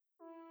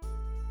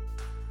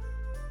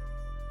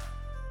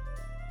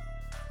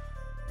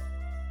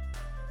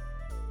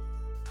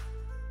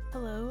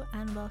Hello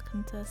and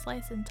welcome to A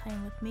Slice in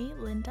Time with me,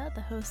 Linda,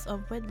 the host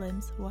of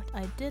Widlims, What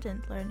I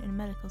Didn't Learn in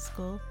Medical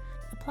School,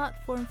 a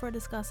platform for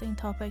discussing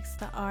topics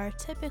that are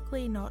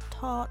typically not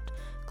taught,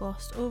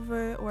 glossed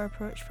over, or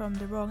approached from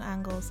the wrong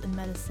angles in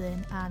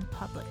medicine and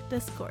public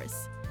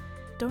discourse.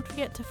 Don't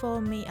forget to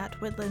follow me at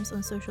Widlims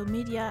on social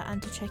media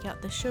and to check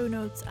out the show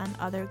notes and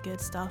other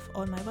good stuff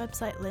on my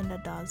website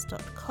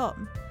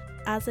lindadaz.com.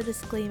 As a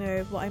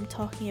disclaimer, what I'm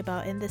talking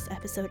about in this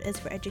episode is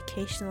for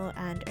educational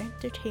and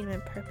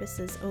entertainment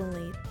purposes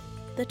only.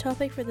 The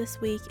topic for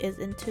this week is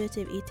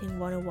Intuitive Eating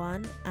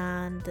 101,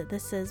 and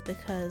this is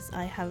because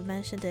I have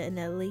mentioned it in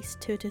at least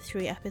 2 to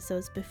 3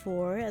 episodes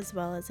before, as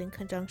well as in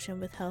conjunction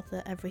with Health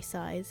at Every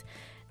Size,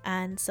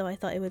 and so I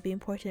thought it would be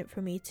important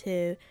for me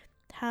to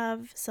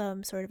have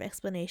some sort of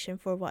explanation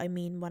for what I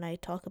mean when I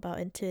talk about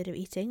intuitive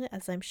eating,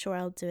 as I'm sure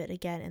I'll do it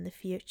again in the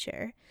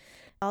future.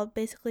 I'll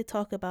basically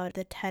talk about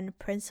the 10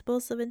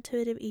 principles of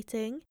intuitive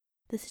eating.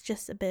 This is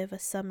just a bit of a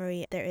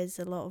summary. There is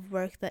a lot of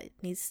work that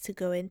needs to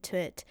go into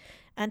it,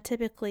 and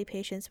typically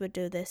patients would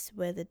do this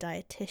with a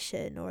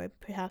dietitian or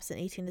perhaps an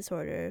eating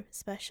disorder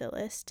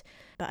specialist.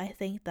 But I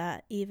think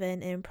that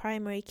even in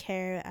primary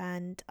care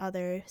and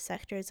other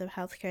sectors of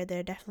healthcare,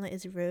 there definitely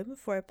is room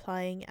for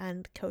applying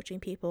and coaching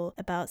people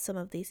about some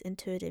of these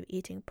intuitive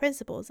eating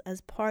principles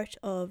as part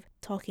of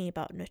talking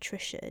about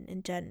nutrition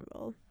in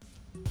general.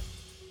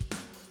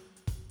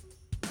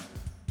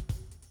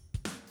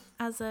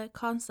 As a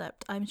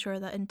concept, I'm sure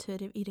that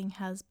intuitive eating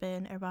has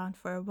been around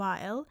for a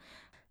while.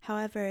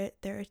 However,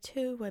 there are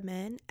 2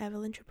 women,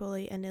 Evelyn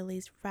Tripoli and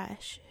Elise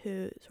Resch,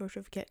 who sort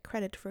of get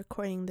credit for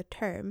coining the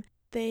term.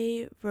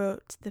 They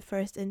wrote the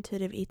first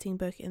intuitive eating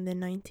book in the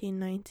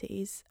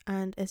 1990s,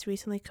 and it's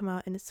recently come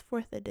out in its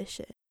 4th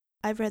edition.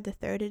 I've read the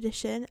 3rd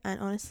edition, and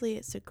honestly,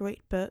 it's a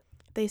great book.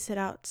 They set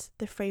out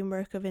the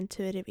framework of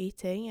intuitive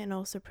eating and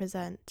also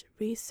present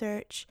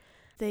research.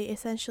 They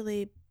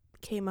essentially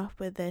came up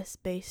with this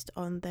based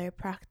on their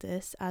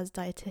practice as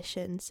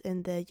dietitians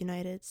in the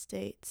United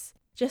States.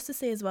 Just to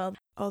say as well,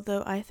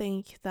 although I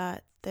think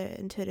that the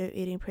intuitive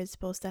eating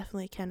principles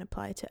definitely can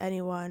apply to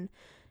anyone,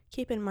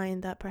 keep in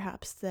mind that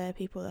perhaps the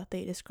people that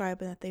they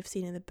describe and that they've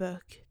seen in the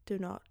book do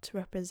not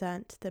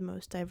represent the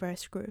most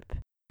diverse group.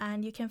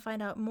 And you can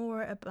find out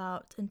more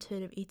about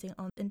intuitive eating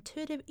on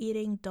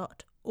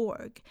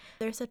intuitiveeating.org.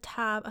 There's a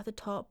tab at the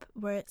top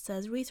where it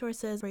says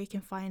resources, where you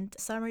can find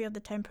a summary of the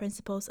 10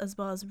 principles as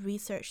well as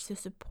research to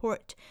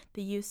support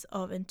the use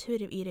of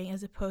intuitive eating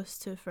as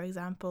opposed to, for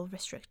example,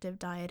 restrictive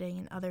dieting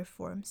and other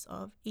forms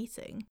of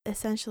eating.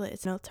 Essentially,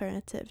 it's an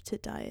alternative to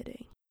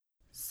dieting.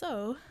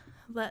 So,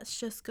 let's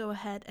just go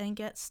ahead and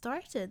get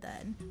started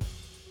then.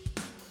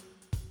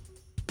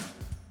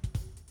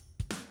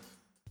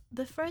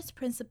 The first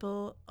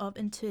principle of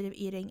intuitive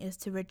eating is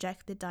to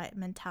reject the diet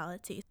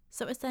mentality.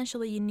 So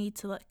essentially you need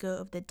to let go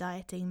of the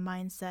dieting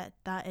mindset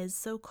that is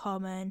so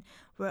common.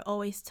 We're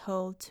always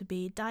told to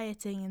be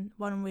dieting in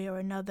one way or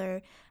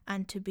another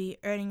and to be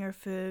earning our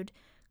food,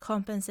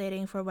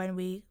 compensating for when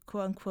we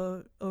quote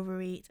unquote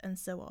overeat and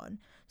so on.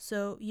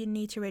 So you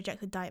need to reject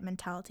the diet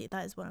mentality.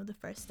 That is one of the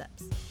first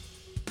steps.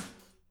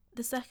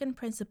 The second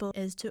principle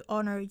is to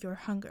honor your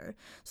hunger.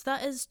 So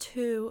that is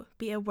to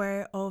be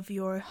aware of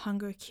your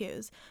hunger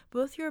cues,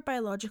 both your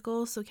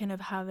biological, so kind of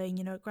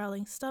having,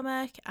 growling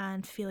stomach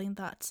and feeling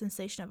that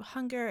sensation of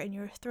hunger in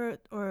your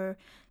throat or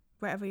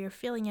wherever you're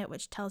feeling it,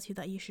 which tells you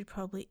that you should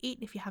probably eat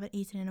if you haven't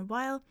eaten in a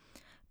while,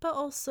 but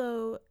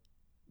also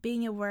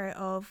being aware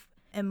of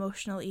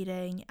emotional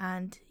eating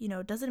and,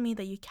 doesn't mean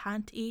that you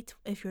can't eat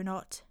if you're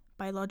not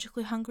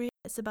biologically hungry.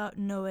 It's about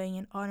knowing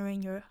and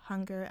honoring your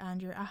hunger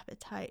and your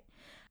appetite.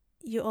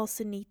 You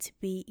also need to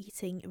be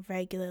eating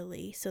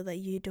regularly so that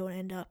you don't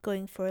end up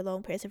going for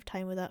long periods of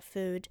time without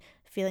food,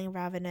 feeling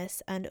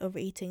ravenous, and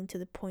overeating to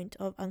the point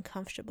of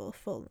uncomfortable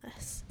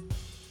fullness.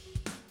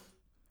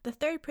 The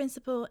third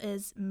principle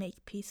is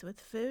make peace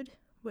with food,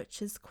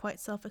 which is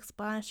quite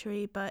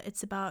self-explanatory, but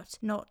it's about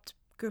not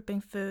grouping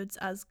foods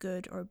as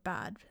good or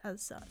bad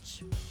as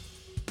such.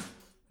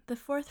 The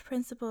fourth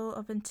principle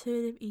of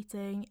intuitive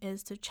eating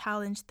is to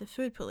challenge the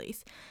food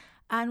police.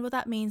 And what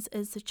that means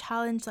is to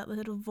challenge that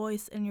little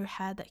voice in your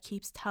head that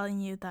keeps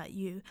telling you that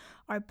you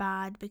are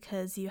bad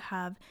because you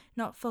have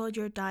not followed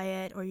your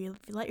diet or you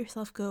let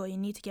yourself go and you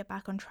need to get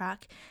back on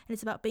track. And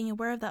it's about being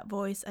aware of that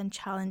voice and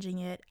challenging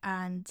it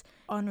and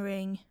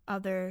honoring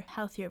other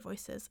healthier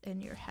voices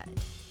in your head.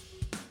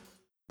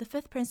 The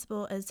fifth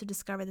principle is to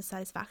discover the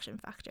satisfaction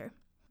factor,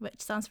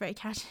 which sounds very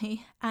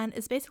catchy, and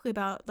it's basically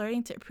about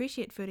learning to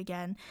appreciate food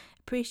again,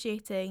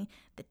 appreciating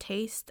the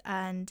taste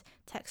and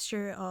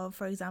texture of,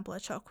 for example, a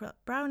chocolate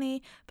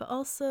brownie, but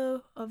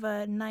also of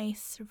a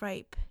nice,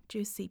 ripe,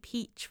 juicy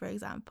peach, for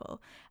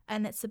example.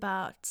 And it's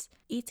about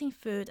eating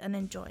food and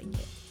enjoying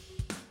it.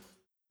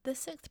 The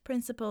sixth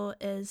principle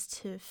is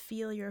to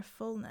feel your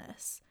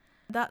fullness.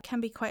 That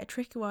can be quite a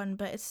tricky one,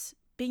 but it's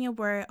being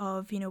aware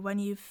of, when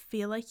you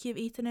feel like you've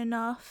eaten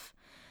enough,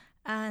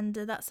 and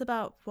that's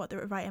about what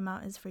the right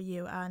amount is for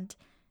you. And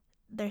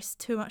there's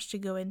too much to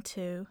go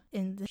into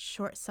in the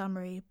short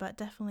summary, but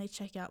definitely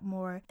check out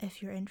more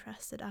if you're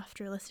interested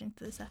after listening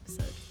to this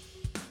episode.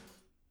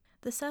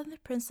 The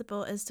 7th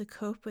principle is to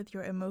cope with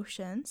your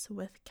emotions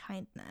with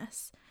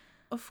kindness.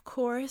 Of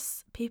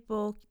course,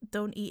 people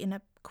don't eat in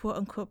a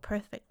quote-unquote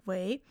perfect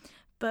way,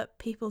 but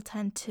people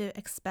tend to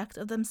expect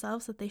of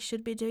themselves that they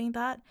should be doing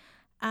that.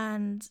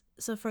 And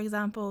so, for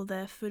example,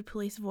 the food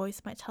police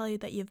voice might tell you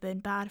that you've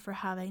been bad for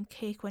having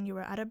cake when you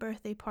were at a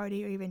birthday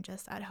party or even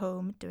just at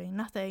home doing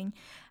nothing,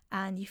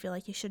 and you feel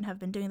like you shouldn't have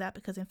been doing that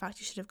because in fact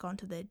you should have gone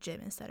to the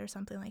gym instead or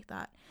something like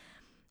that.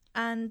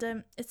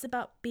 And it's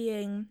about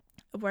being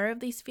aware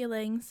of these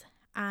feelings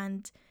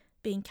and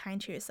being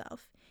kind to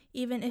yourself.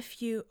 Even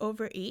if you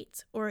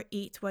overeat or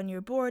eat when you're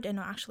bored and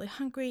not actually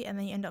hungry, and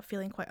then you end up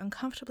feeling quite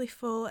uncomfortably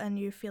full and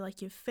you feel like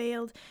you've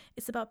failed,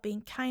 it's about being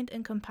kind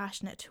and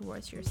compassionate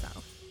towards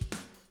yourself.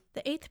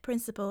 The 8th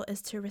principle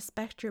is to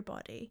respect your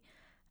body.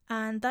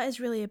 And that is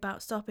really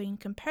about stopping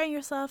comparing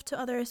yourself to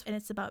others, and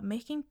it's about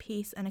making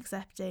peace and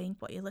accepting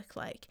what you look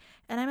like.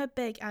 And I'm a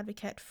big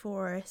advocate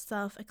for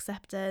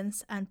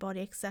self-acceptance and body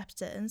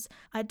acceptance.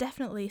 I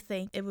definitely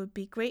think it would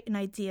be great and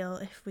ideal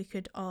if we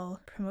could all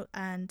promote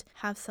and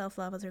have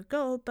self-love as our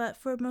goal, but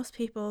for most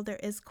people there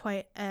is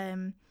quite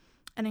an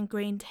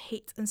ingrained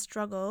hate and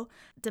struggle.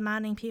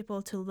 Demanding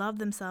people to love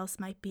themselves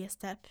might be a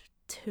step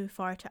too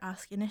far to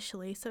ask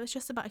initially. So it's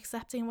just about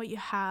accepting what you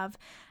have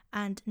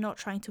and not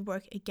trying to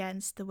work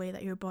against the way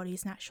that your body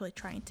is naturally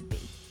trying to be.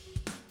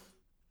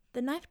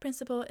 The 9th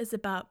principle is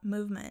about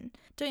movement,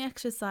 doing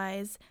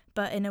exercise,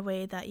 but in a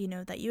way that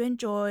you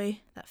enjoy,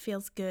 that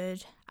feels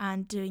good,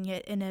 and doing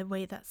it in a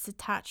way that's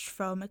detached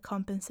from a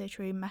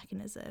compensatory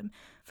mechanism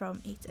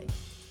from eating.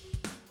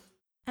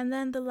 And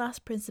then the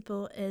last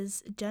principle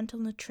is gentle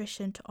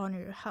nutrition to honor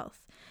your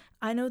health.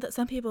 I know that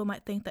some people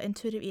might think that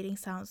intuitive eating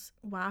sounds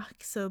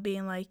whack, so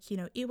being like,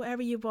 eat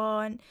whatever you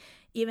want,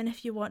 even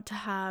if you want to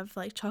have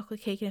like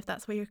chocolate cake and if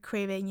that's what you're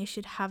craving, you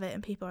should have it,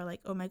 and people are like,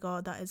 oh my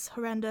god, that is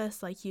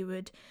horrendous, like you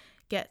would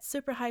get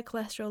super high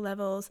cholesterol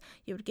levels,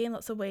 you would gain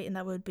lots of weight, and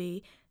that would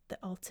be the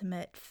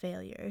ultimate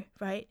failure,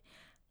 right?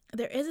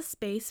 There is a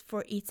space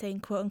for eating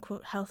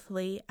quote-unquote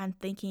healthily and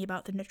thinking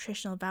about the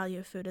nutritional value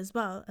of food as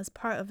well as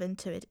part of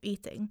intuitive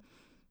eating.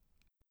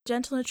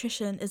 Gentle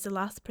nutrition is the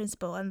last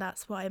principle, and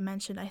that's what I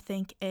mentioned, I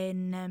think,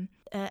 in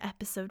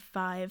episode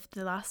 5,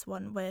 the last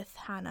one with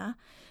Hannah,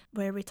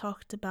 where we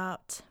talked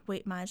about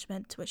weight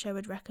management, which I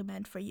would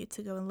recommend for you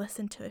to go and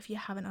listen to if you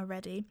haven't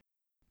already.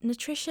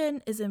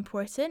 Nutrition is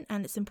important,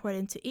 and it's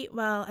important to eat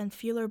well and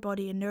fuel our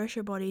body and nourish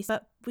our bodies,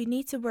 but we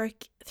need to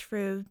work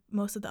through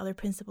most of the other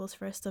principles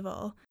first of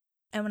all.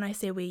 And when I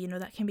say we,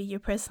 that can be you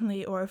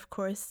personally, or of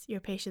course your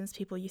patients,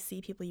 people you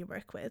see, people you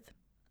work with.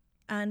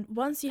 And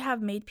once you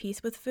have made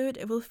peace with food,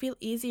 it will feel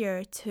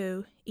easier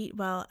to eat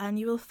well, and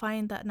you will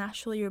find that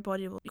naturally your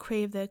body will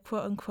crave the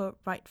quote-unquote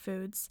right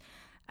foods.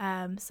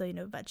 So,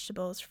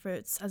 vegetables,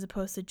 fruits, as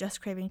opposed to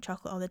just craving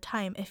chocolate all the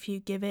time if you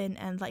give in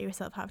and let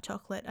yourself have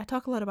chocolate. I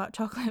talk a lot about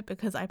chocolate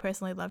because I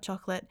personally love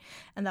chocolate,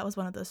 and that was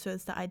one of those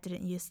foods that I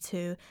didn't used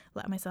to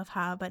let myself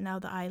have, but now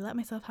that I let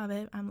myself have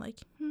it, I'm like,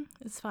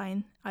 it's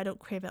fine. I don't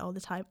crave it all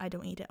the time. I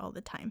don't eat it all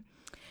the time.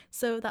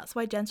 So that's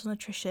why gentle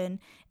nutrition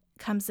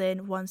comes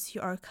in once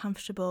you are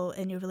comfortable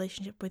in your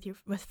relationship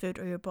with food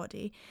or your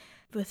body,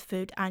 with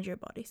food and your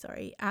body,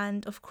 sorry.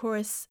 And of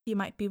course, you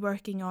might be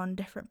working on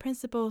different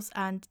principles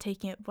and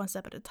taking it one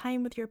step at a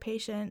time with your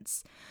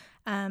patients.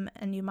 And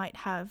you might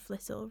have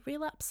little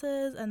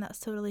relapses, and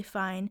that's totally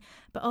fine.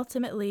 But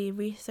ultimately,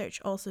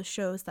 research also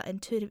shows that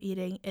intuitive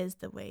eating is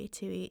the way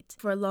to eat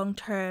for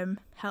long-term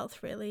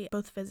health, really,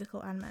 both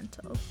physical and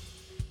mental.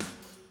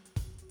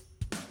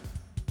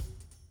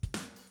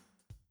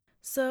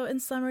 So in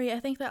summary, I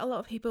think that a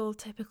lot of people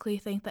typically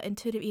think that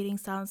intuitive eating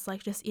sounds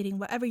like just eating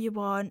whatever you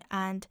want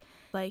and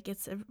like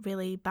it's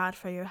really bad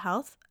for your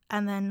health.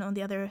 And then on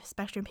the other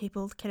spectrum,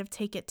 people kind of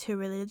take it too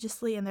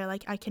religiously and they're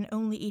like, I can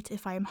only eat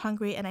if I'm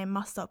hungry and I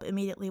must stop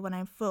immediately when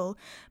I'm full.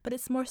 But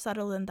it's more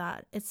subtle than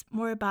that. It's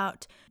more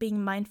about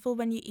being mindful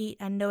when you eat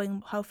and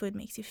knowing how food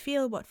makes you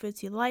feel, what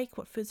foods you like,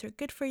 what foods are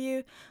good for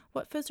you,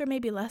 what foods are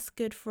maybe less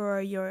good for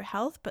your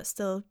health, but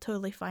still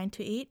totally fine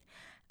to eat.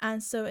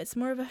 And so it's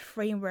more of a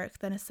framework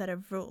than a set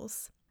of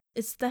rules.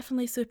 It's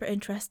definitely super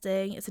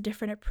interesting. It's a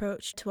different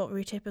approach to what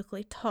we're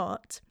typically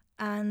taught.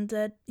 And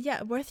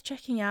worth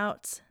checking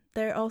out.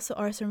 There also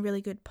are some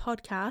really good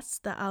podcasts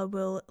that I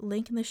will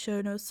link in the show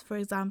notes. For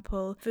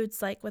example, Food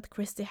Psych with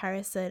Christy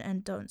Harrison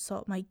and Don't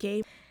Salt My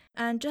Game.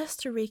 And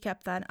just to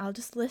recap then, I'll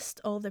just list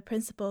all the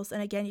principles.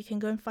 And again, you can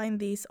go and find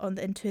these on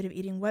the Intuitive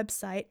Eating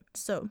website.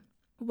 So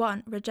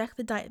 1, reject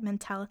the diet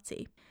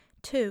mentality.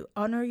 2,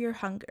 honor your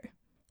hunger.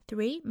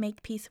 3,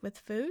 make peace with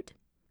food.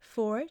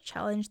 4,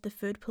 challenge the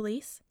food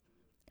police.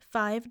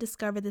 5,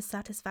 discover the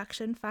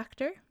satisfaction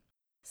factor.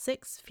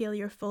 6, feel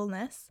your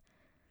fullness.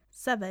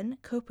 7,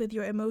 cope with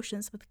your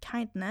emotions with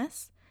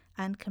kindness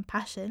and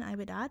compassion, I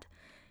would add.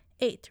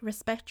 8,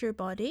 respect your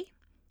body.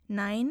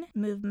 9,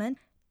 movement.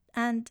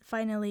 And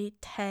finally,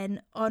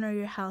 10, honor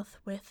your health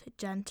with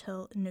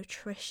gentle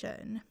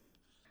nutrition.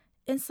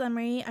 In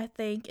summary, I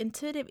think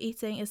intuitive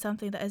eating is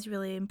something that is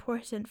really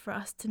important for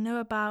us to know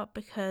about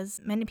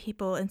because many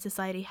people in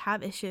society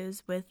have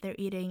issues with their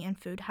eating and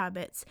food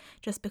habits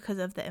just because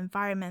of the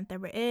environment that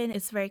we're in.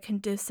 It's very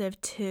conducive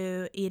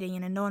to eating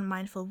in a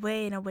non-mindful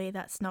way, in a way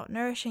that's not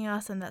nourishing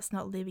us and that's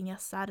not leaving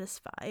us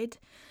satisfied.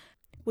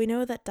 We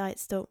know that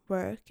diets don't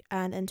work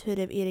and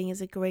intuitive eating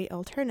is a great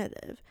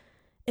alternative.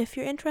 If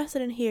you're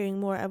interested in hearing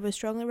more, I would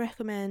strongly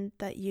recommend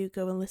that you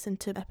go and listen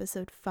to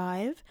episode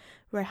 5,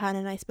 where Hannah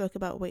and I spoke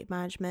about weight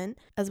management,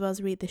 as well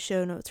as read the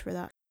show notes for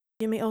that.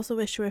 You may also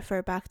wish to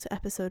refer back to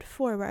episode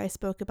 4, where I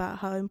spoke about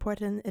how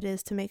important it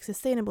is to make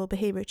sustainable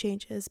behavior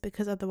changes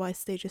because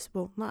otherwise they just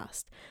won't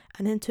last,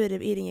 and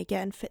intuitive eating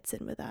again fits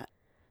in with that.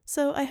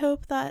 So I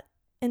hope that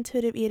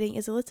intuitive eating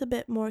is a little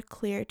bit more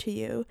clear to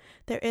you.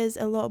 There is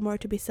a lot more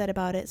to be said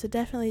about it, so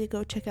definitely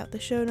go check out the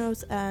show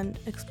notes and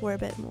explore a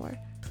bit more.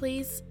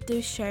 Please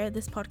do share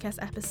this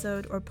podcast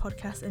episode or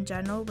podcast in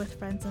general with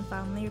friends and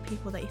family or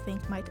people that you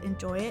think might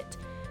enjoy it.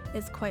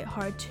 It's quite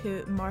hard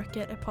to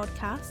market a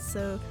podcast,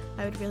 so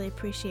I would really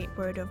appreciate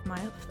word of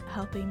mouth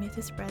helping me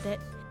to spread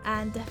it.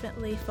 And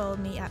definitely follow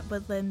me at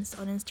Woodlands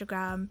on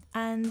Instagram,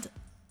 and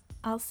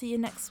I'll see you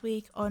next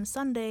week on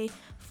Sunday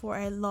for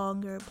a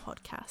longer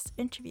podcast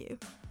interview.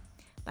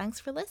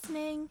 Thanks for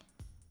listening.